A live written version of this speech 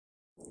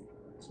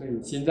所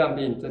以心脏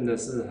病真的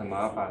是很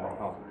麻烦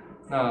哈。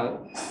那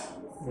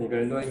每个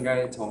人都应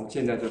该从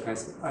现在就开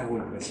始爱护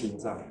你的心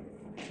脏。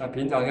那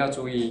平常要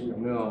注意有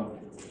没有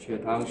血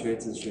糖、血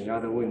脂、血压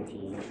的问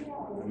题，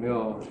有没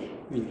有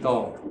运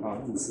动啊，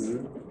饮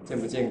食健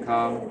不健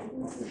康，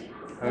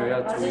还有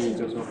要注意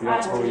就是说不要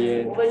抽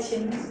烟，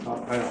好，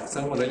还有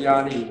生活的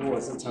压力，如果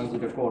是长期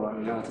的过劳，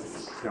也要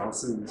调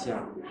试一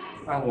下，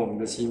按我们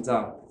的心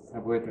脏才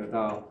不会得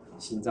到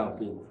心脏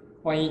病。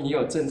万一你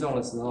有症状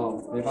的时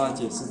候没办法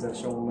解释的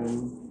胸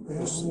闷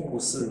不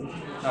适，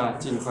那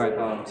尽快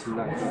到心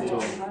脏科做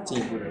进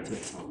一步的检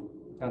查，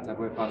这样才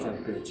不会发生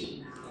悲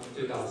剧。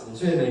最大的事情，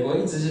所以美国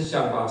一直是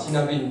想把心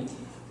脏病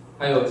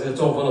还有这个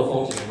中风的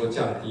风险能够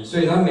降低，所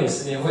以他每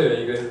10年会有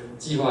一个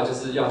计划，就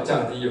是要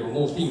降低有个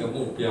定个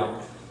目标。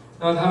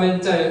那他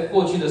们在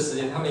过去的10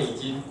年，他们已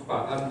经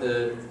把他们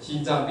的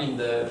心脏病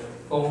的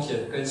风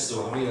险跟死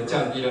亡率呢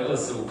降低了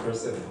25%。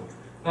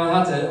那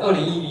他在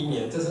2010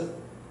年，这是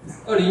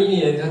2010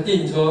年他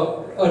定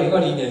说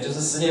2020年就是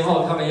10年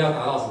后他们要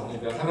达到什么目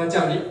标？他们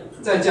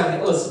再降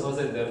低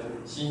20% 的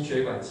心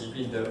血管疾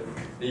病的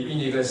罹病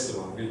率跟死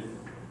亡率。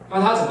那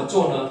他怎么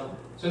做呢？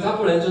所以他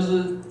不能就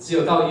是只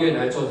有到医院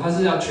来做，他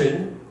是要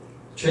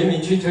全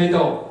民去推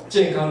动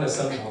健康的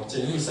生活，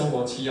简易生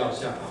活7要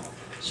项啊。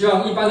希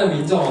望一般的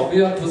民众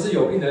不是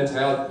有病的人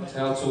才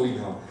要注意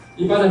哈，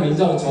一般的民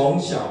众从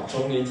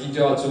年轻就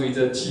要注意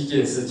这7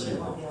件事情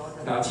哈。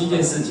哪7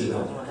件事情呢？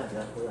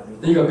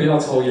第一个不要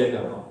抽烟的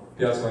哈，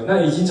不要抽烟。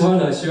那已经抽烟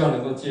了，希望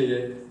能够戒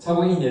烟，超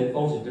过1年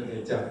风险就可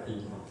以降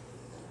低哈。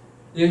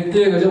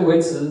第二个就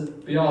维持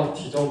不要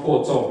体重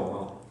过重了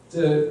哈，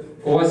这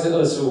国外是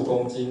25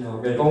公斤哈，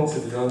每公尺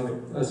比方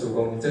25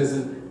公斤，这个是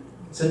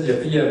身体的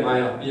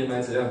BMI 啊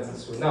 ，BMI 质量指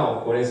数。那我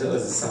们国内是23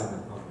的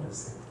哈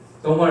，23，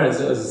东方人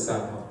是23哈。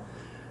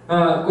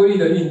那规律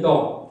的运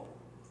动，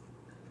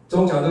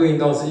中强度运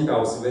动是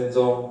150分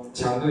钟，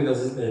强度运动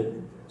是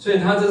所以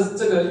它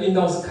这个运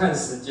动是看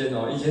时间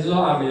哦。以前说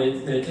啊，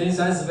每天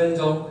30分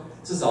钟，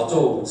至少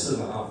做5次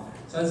嘛啊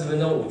，30分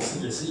钟5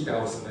次也是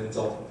150分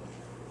钟。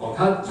哦，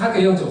它可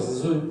以用总时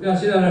数，像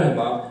现在人很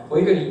忙，我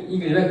一个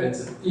礼拜可能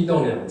只运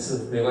动2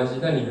次，没关系。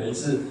那你每一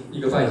次1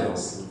个半小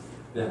时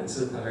，2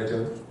次大概就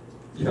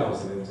150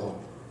分钟。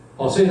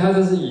哦，所以它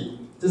这是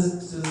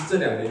这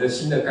2年的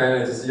新的概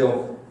念，就是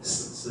用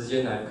时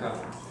间来看，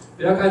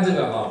不要看这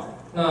个哈。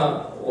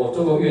那我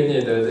做过院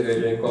内的这个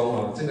员工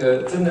哈，这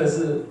个真的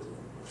是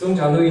中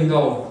强度运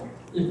动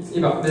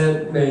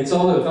每周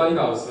有到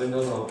150分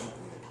钟哦，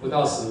不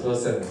到10%，不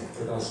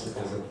到10%。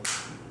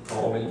哦，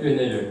我们院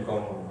内员工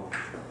哦。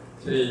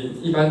所以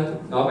一般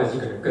老百姓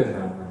可能更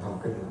难了哈，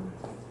更难。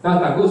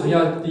那胆固醇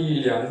要低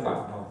于200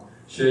哈，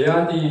血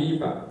压低于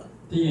100，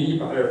低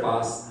于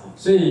120/80。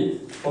所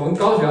以我们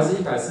高血压是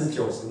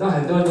140/90，那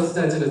很多人都是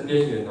在这个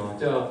边缘哦，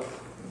叫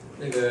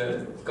那个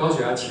高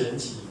血压前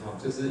期哈，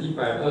就是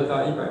120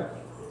到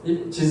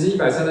其实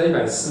130到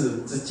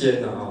140之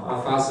间的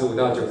哈，85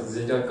到90之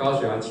间叫高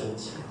血压前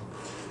期。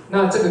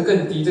那这个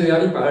更低，这个要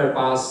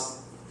120/80，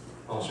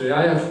哦，血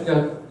压要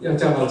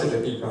降到这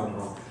个地方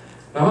哈。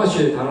然后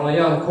血糖呢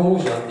要空腹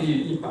血糖低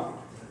于100，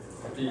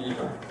低于100。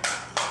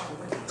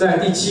再来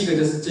第7个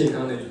就是健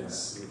康的饮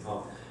食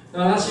哈。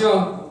那他希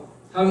望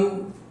他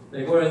们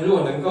美国人如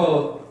果能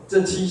够这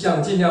7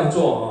项尽量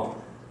做哈，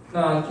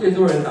那越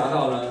多人达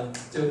到呢，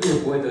就越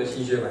不会得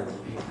心血管疾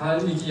病。他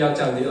预计要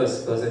降低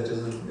20%，就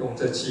是用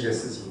这7个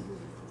事情，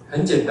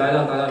很简单，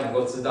让大家能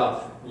够知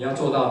道你要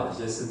做到哪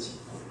些事情。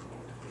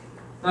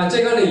那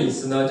健康的饮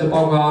食呢，就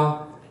包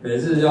括每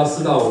日要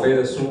4到5杯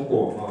的蔬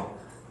果哈。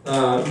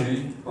那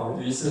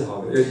鱼是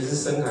好的，尤其是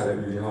深海的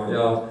鱼哈，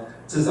要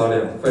至少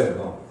2份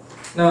哈。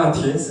那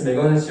甜食，美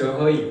国人喜欢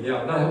喝饮料，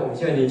那我们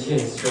现在年轻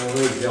人喜欢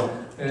喝饮料，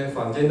因为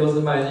坊间都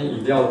是卖一些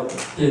饮料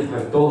店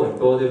很多，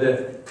对不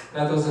对？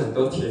那都是很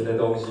多甜的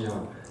东西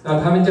哈。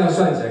那他们这样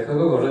算起来，可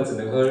口可乐只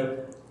能喝，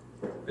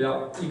不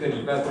要1个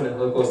礼拜不能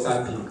喝过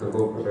3瓶可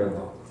口可乐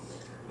哈。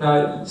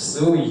那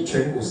食物以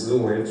全谷食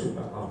物为主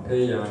的啊，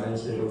胚芽那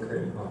些都可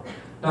以哈。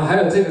那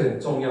还有这个很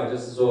重要，就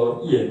是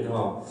说盐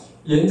哈。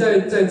盐在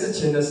之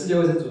前的世界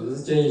卫生组织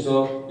是建议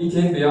说，一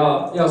天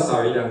要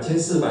少于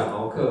2400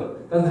毫克，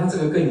但是它这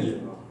个更严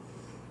哦。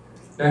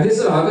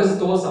2400毫克是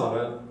多少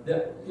呢？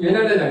原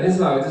来的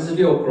2400毫克就是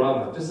6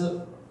 gram， 就是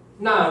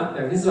钠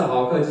2400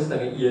毫克就是等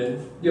于盐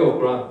6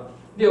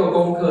 gram，6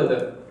公克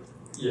的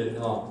盐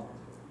哈。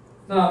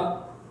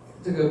那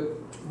那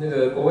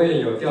个国务院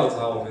有调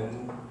查我们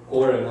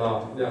国人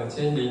哈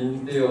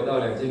，2006到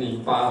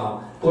2008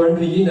哈，国人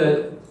平均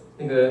的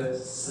那个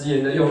食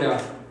盐的用量。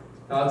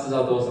大家知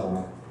道多少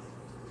吗？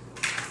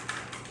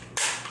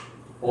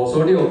我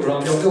说6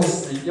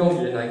 gram，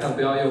 用盐来看，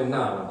不要用钠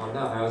了啊，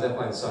钠还要再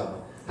换算了。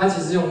它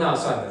其实用钠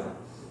算的啦。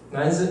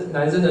男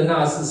生的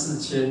钠是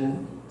4000，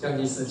将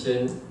近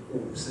4500、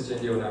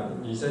4600纳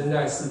米，女生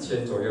在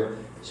4000左右。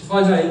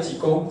换算几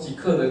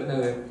克的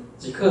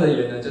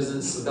盐呢？就是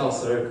10到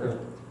12克。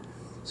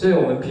所以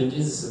我们平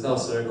均是10到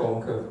12公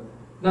克。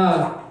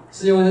那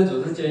世界卫生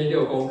组织建议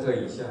6公克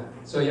以下，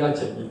所以要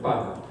减1半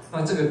啊。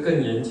那这个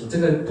更严谨，这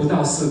个不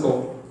到4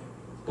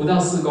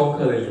公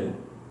克的盐，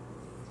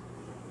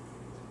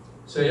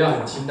所以要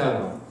很清淡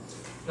哦。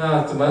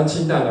那怎么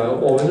清淡呢？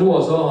我们如果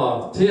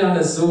说天然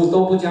的食物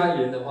都不加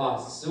盐的话，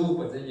食物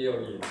本身也有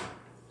盐。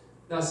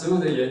那食物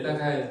的盐大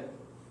概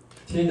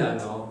天然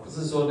的不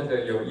是说那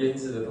个有腌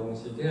制的东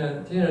西，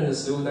天然的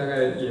食物大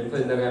概盐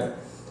分大概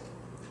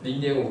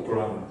0.5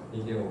 gram。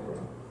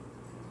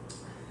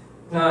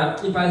那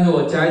一般如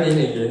果加一点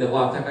点盐的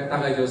话，大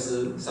概就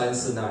是3、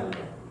4那里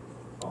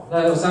了。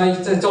那有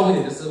再重一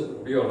点就是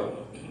5、6了。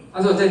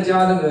如果再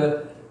加那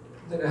个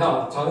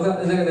床上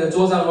那个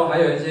桌上还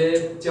有一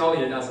些椒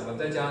盐啊什么，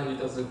再加上去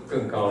都是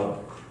更高了。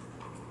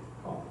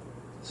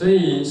所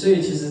以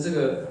其实这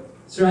个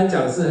虽然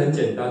讲是很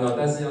简单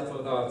但是要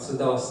做到吃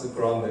到4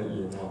 gram 的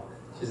盐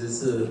其实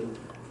是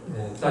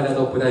大家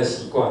都不太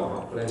习惯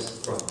不太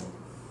习惯。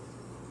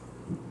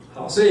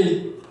好，所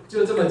以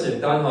就这么简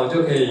单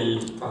就可以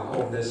把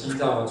我们的心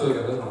脏做一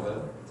个很好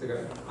的这个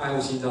爱护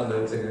心脏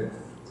的这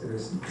个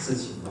事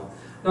情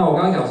那我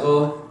刚刚讲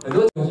说，很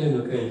多中心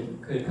组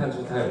可以看出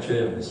它有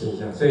缺氧的现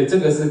象，所以这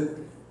个是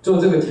做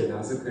这个检查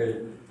是可以。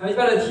那一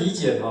般的体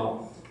检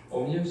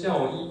我们像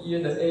我们医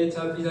院的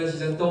A3、B3、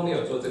C3都没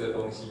有做这个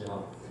东西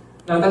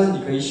那但是你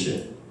可以选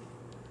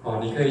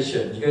你可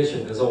以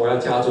选择说我要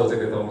加做这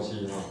个东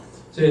西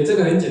所以这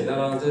个很简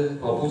单这是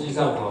跑步机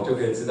上跑就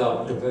可以知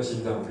道有没有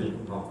心脏病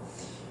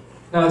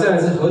那再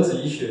来是核子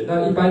医学，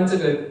那一般这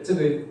个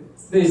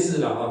类似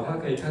了它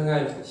可以看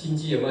看心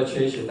肌有没有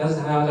缺血，但是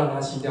它要让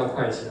它心跳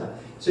快起来，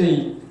所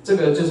以这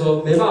个就是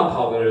说没办法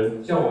跑的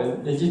人，像我们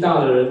年纪大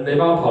的人没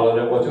办法跑的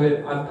人，我就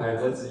会安排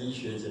核子医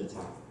学检查。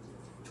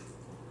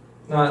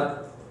那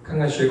看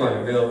看血管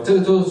有没有，这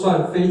个就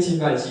算非侵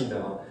犯性的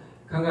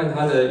看看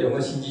它的有没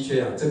有心肌缺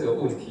氧这个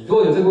问题。如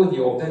果有这个问题，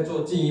我们再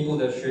做进一步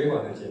的血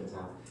管的检查。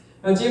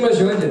那进一步的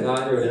血管检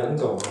查有2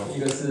种一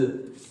个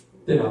是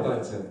电脑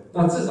断层，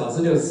那至少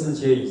是64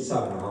阶以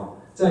上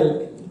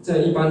在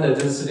一般的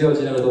就是16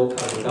阶那个都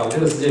看不到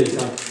，60阶以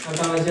上。那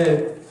当然现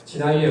在其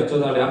他医院有做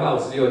到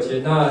256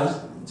阶，那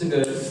这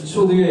个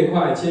速度越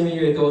快，切面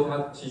越多，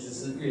它其实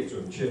是越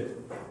准确。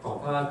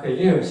它可以，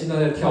因为我们心脏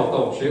在跳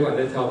动，血管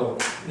在跳动，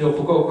如果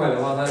不够快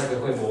的话，它那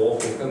个会模糊，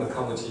根本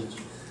看不清楚。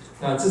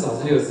那至少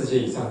是64阶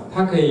以上，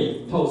它可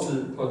以透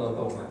视冠状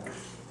动脉。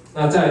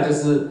那再来就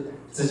是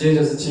直接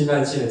就是侵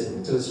犯性的检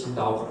查，就是心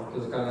导管，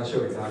就是刚刚秀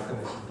给大家看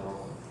的心导管。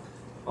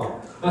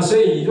那所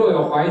以你如果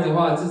有怀疑的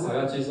话，至少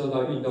要接受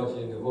到运动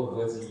心电图或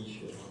核子医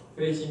学，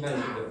非侵犯性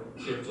的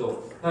先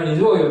做。那你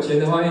如果有钱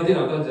的话，因为电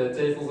脑断层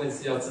这一部分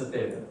是要自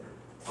备的，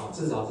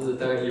至少是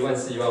大概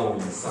14000、15000以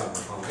上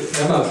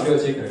，256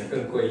阶可能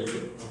更贵一点，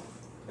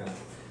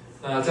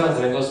那这样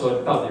才能够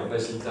说到底有没有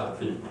心脏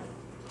病。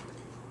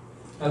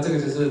那这个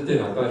就是电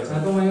脑断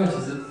层，动脉硬化其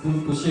实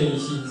不限于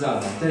心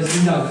脏在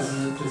心脏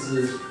就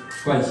是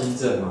冠心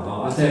症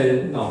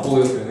在脑部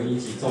有可能引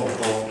起中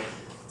风。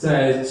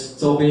在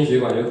周边血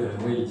管有可能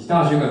会引起，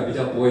大血管比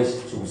较不会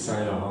阻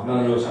塞了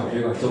那如果小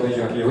血管、周边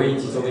血管也会引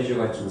起周边血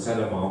管阻塞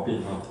的毛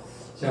病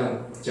像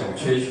脚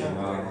缺血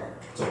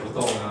走不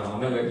动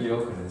那个也有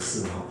可能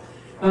是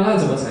那它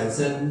怎么产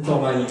生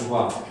动脉硬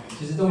化？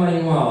其实动脉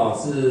硬化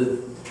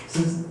是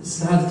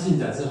它的进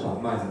展是缓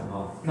慢的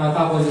那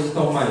大部分就是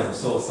动脉有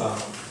受伤，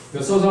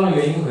有受伤的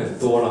原因很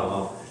多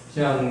了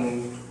像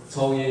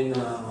抽烟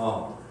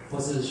或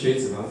是血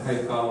脂肪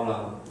太高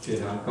啦、血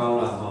糖高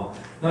啦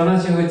那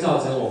些会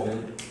造成我们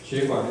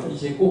血管一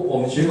些我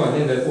们血管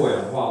内的过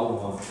氧化物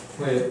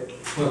会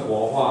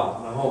活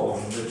化，然后我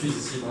们的巨噬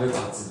细胞会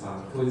把脂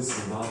肪吞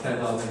噬，然后带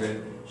到那个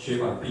血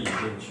管壁里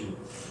面去。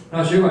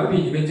那血管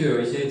壁里面就有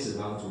一些脂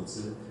肪组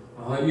织，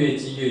然后越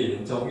积越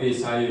严重，越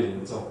塞越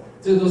严重，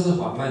这个都是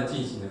缓慢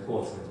进行的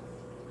过程。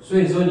所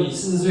以说，你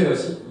40岁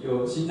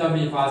有心脏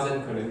病发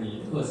生，可能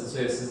你20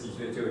岁、10几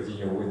岁就已经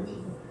有问题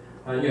了，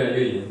那越来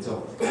越严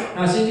重。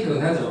那心肌梗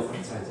塞怎么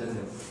产生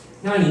的？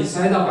那你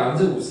塞到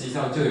50%以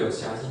上就有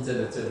狭心症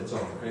的症状，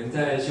可能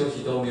在休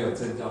息都没有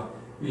症状，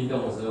运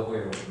动的时候会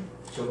有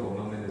胸口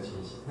闷闷的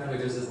情形，那个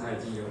就是它已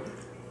经有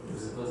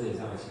50%以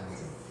上的狭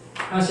症。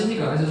那心肌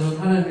梗塞就是说，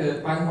它那个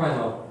斑块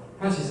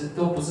它其实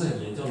都不是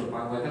很严重的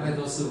斑块，大概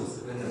都40、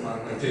50分的斑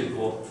块最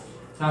多。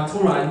那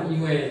突然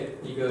因为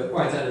一个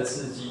外在的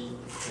刺激，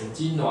很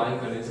痉挛，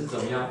可能是怎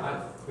么样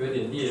有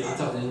点裂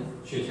造成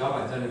血小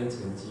板在那边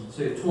沉积，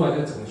所以突然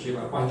就整个血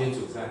管完全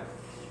阻塞。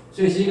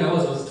所以心肌梗塞为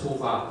什么是突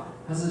发？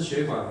它是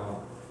血管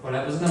本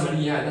来不是那么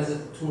厉害，但是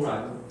突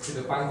然这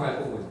个斑块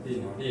不稳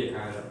定裂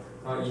开了，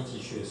然后引起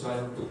血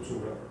栓堵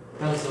住了，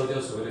那个时候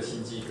就所谓的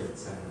心肌梗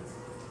塞了。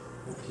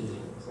心肌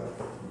梗塞，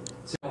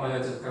动脉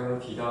就是刚刚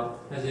提到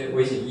那些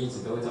危险因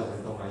子都会造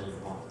成动脉硬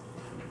化。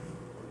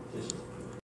谢谢。